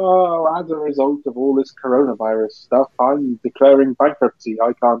go, as a result of all this coronavirus stuff, I'm declaring bankruptcy.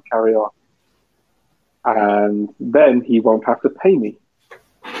 I can't carry on. And then he won't have to pay me.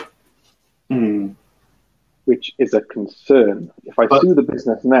 Which is a concern. If I sue the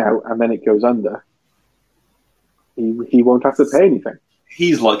business now and then it goes under, he won't have to pay anything.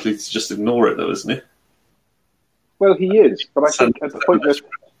 He's likely to just ignore it, though, isn't he? Well, he is, but I think at the point that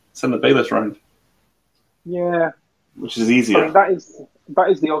send the bailiffs round. Yeah, which is easier. I mean, that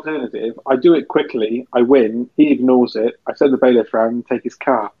is the alternative. I do it quickly. I win. He ignores it. I send the bailiff round and take his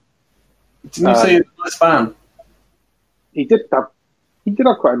car. Didn't you say he had a nice van? He did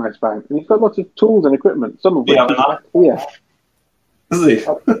have quite a nice van, and he's got lots of tools and equipment. Some of which here. Is he?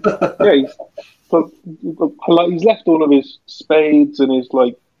 He's left all of his spades and his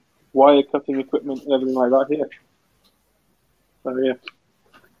wire cutting equipment and everything like that here. So yeah,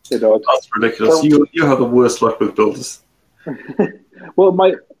 that's ridiculous. So, you have the worst luck with builders. Well,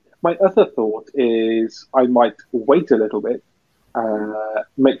 my other thought is I might wait a little bit,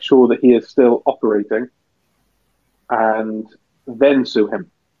 make sure that he is still operating, and then sue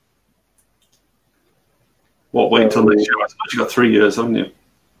him. What, wait until next year? I suppose you've got 3 years, haven't you?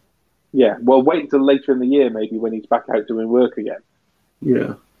 Yeah, well, wait until later in the year, maybe, when he's back out doing work again.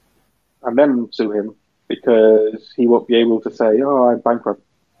 Yeah. And then sue him, because he won't be able to say, I'm bankrupt.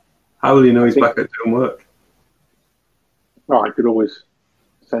 How will he know he's back out doing work? I could always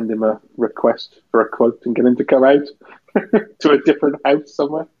send him a request for a quote and get him to come out to a different house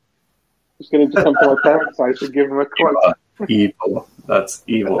somewhere. Just get him to come to my parents' house and give him a quote. Evil. That's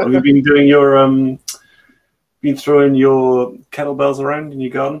evil. Have you been doing your been throwing your kettlebells around in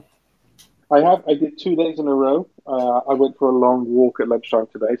your garden? I have. I did 2 days in a row. I went for a long walk at lunchtime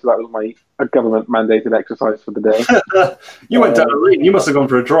today, so that was a government-mandated exercise for the day. You went down a lane. You must have gone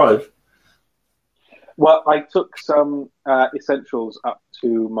for a drive. Well, I took some essentials up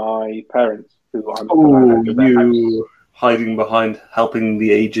to my parents, who I'm you hiding behind helping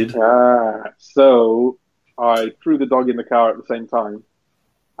the aged. So I threw the dog in the car at the same time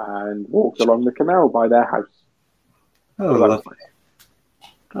and walked along the canal by their house. Oh, lovely.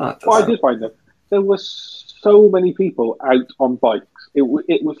 I did find them. There were so many people out on bikes. It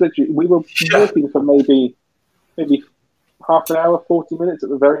was literally, we were walking for maybe half an hour, 40 minutes at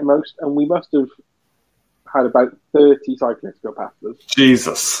the very most, and we must have had about 30 cyclists go past us.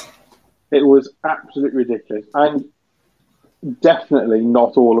 Jesus. It was absolutely ridiculous. And definitely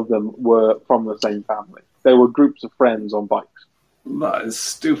not all of them were from the same family. There were groups of friends on bikes. That is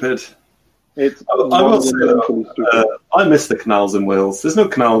stupid. It's I will say monumentally though, stupid. I miss the canals in Wales. There's no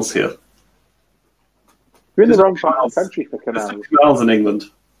canals here. You're in the there's wrong part of the canals. country for There's canals. no canals in England.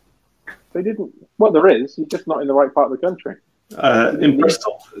 They didn't. Well, there is. You're just not in the right part of the country. In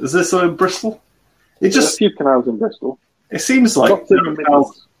Bristol. Is this in Bristol? It There's a just few canals in Bristol. it seems like Lots in there the are canals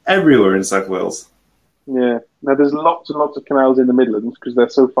Midlands. everywhere in South Wales. Yeah. Now, there's lots and lots of canals in the Midlands because they're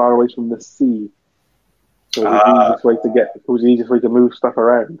so far away from the sea. So the easiest way to it was the easiest way to move stuff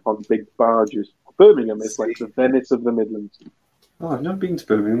around on big barges. Birmingham is like the Venice of the Midlands. Oh, I've never been to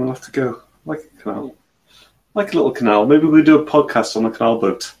Birmingham. We'll have to go. Like a canal. Like a little canal. Maybe we'll do a podcast on the canal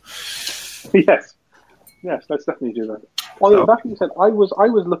boat. Yes, let's definitely do that. Although that being said, I was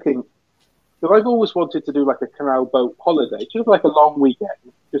looking. Because I've always wanted to do like a canal boat holiday, just like a long weekend.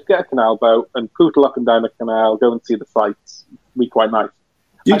 Just get a canal boat and poodle up and down the canal, go and see the sights. Be quite nice.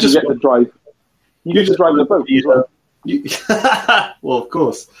 You And just you get to drive. You get to drive the boat as well. well, of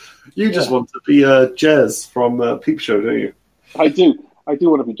course. You just want to be Jez from Peep Show, don't you? I do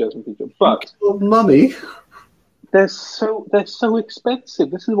want to be Jasmine Peter, but Well, money. they're so expensive.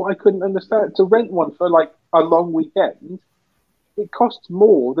 This is what I couldn't understand. To rent one for like a long weekend, it costs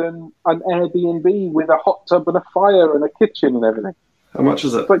more than an Airbnb with a hot tub and a fire and a kitchen and everything. How much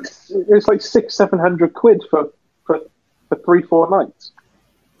is it? It's like £600-700 for 3-4 nights.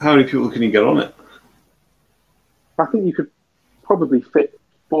 How many people can you get on it? I think you could probably fit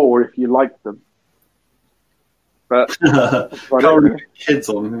 4 if you liked them. But Can't really get kids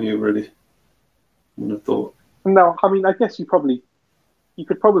on, can you really? Wouldn't have thought. no, I mean, I guess you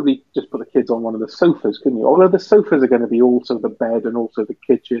could probably just put the kids on one of the sofas, couldn't you? Although the sofas are going to be also the bed and also the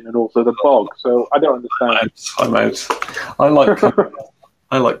kitchen and also the bog, so I don't understand. I'm out. I like comfort.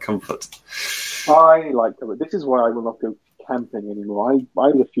 I like comfort. I like them. This is why I will not go camping anymore. I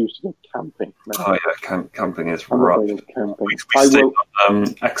refuse to go camping now. Oh yeah, camping is I'm not rough. going camping. We I stayed will. on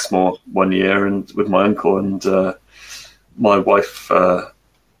Exmoor one year and with my uncle, and my wife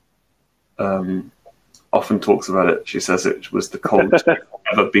often talks about it. She says it was the coldest she's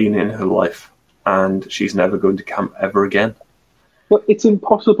ever been in her life, and she's never going to camp ever again. But it's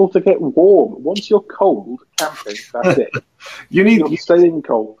impossible to get warm. Once you're cold, camping, that's it. You're staying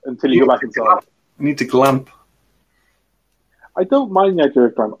cold until you go back inside. You need to glamp. I don't mind the idea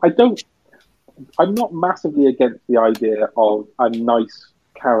of glamp. I'm not massively against the idea of a nice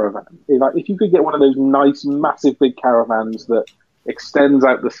caravan. If you could get one of those nice, massive, big caravans that extends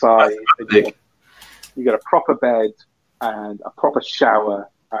out the side, you get a proper bed and a proper shower,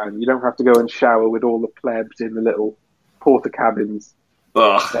 and you don't have to go and shower with all the plebs in the little porta cabins.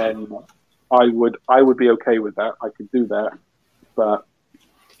 Ugh. Then I would be okay with that. I could do that, but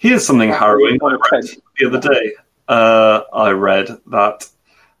Here's something harrowing I on a read tent. the other day. I read that,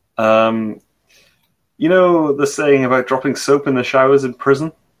 you know the saying about dropping soap in the showers in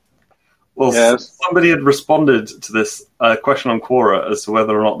prison? Well, Yes. somebody had responded to this question on Quora as to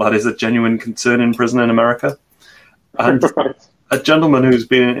whether or not that is a genuine concern in prison in America. And a gentleman who's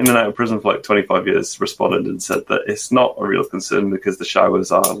been in and out of prison for like 25 years responded and said that it's not a real concern because the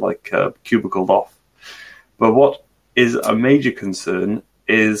showers are like cubicled off. But what is a major concern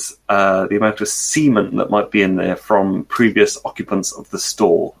is the amount of semen that might be in there from previous occupants of the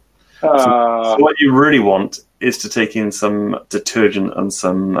stall. So what you really want is to take in some detergent and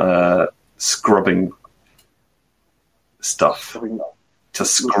some scrubbing stuff to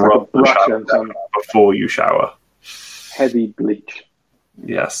scrub the brush shower and some down before you shower. heavy bleach.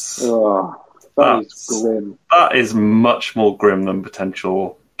 Yes. Oh, that is grim. That is much more grim than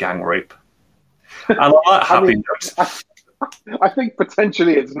potential gang rape. And on that happy note... I think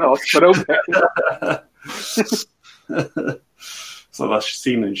potentially it's not, but okay. So that's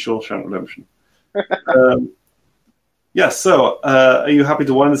seen in Shawshank Redemption. So are you happy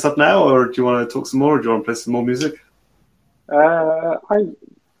to wind this up now, or do you want to talk some more, or do you want to play some more music? I'm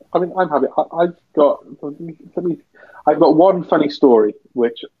happy. I've got one funny story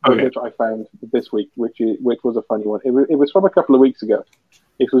which I found this week, which was a funny one. It was from a couple of weeks ago.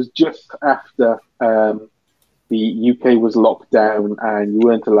 It was just after the UK was locked down and you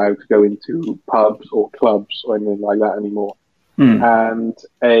weren't allowed to go into pubs or clubs or anything like that anymore. And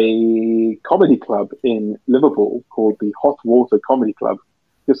a comedy club in Liverpool called the Hot Water Comedy Club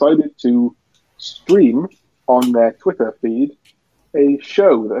decided to stream on their Twitter feed a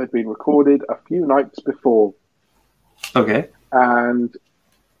show that had been recorded a few nights before. Okay. And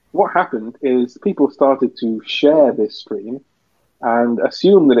what happened is people started to share this stream and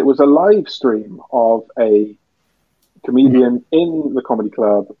assume that it was a live stream of a comedian in the comedy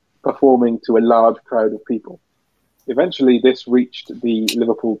club performing to a large crowd of people. Eventually, this reached the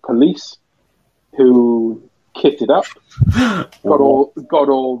Liverpool police, who kitted up, got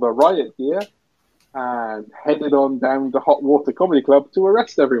all the riot gear, and headed on down to Hot Water Comedy Club to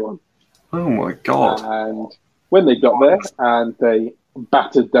arrest everyone. Oh my God! And when they got there, and they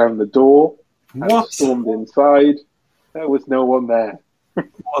battered down the door and What? stormed inside, there was no one there.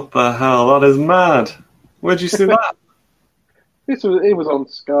 What the hell? That is mad. Where'd you see that? It was on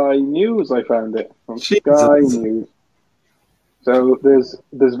Sky News. I found it on Jesus. Sky News. So there's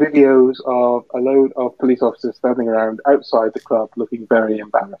videos of a load of police officers standing around outside the club, looking very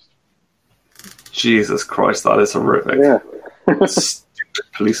embarrassed. Jesus Christ, that is horrific. Yeah. Stupid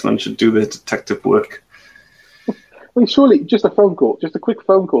policemen should do their detective work. I mean, surely just a phone call, just a quick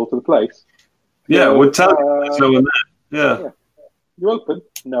phone call to the place. Yeah, would tell you there's no one there. Yeah. You open?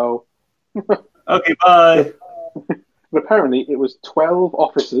 No. Okay, bye. But apparently it was 12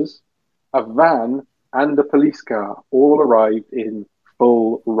 officers, a van, and a police car all arrived in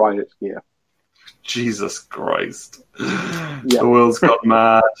full riot gear. Jesus Christ. Yeah. The world's gone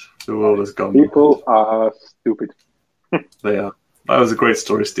mad. The world has gone mad. People are stupid. They are. That was a great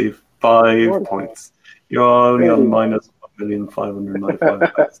story, Steve. 5 points. You're only on minus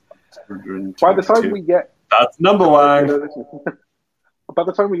 1,595,622. By the time we get... That's number one. By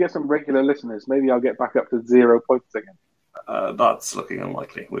the time we get some regular listeners, maybe I'll get back up to 0 points again. That's looking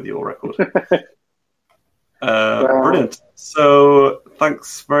unlikely with your record. Brilliant. So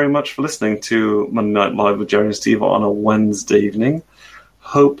thanks very much for listening to Monday Night Live with Jerry and Steve on a Wednesday evening.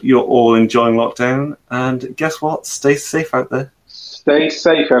 Hope you're all enjoying lockdown. And guess what? Stay safe out there. Stay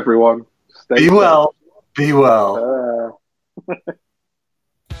safe, everyone. Be well. Be well.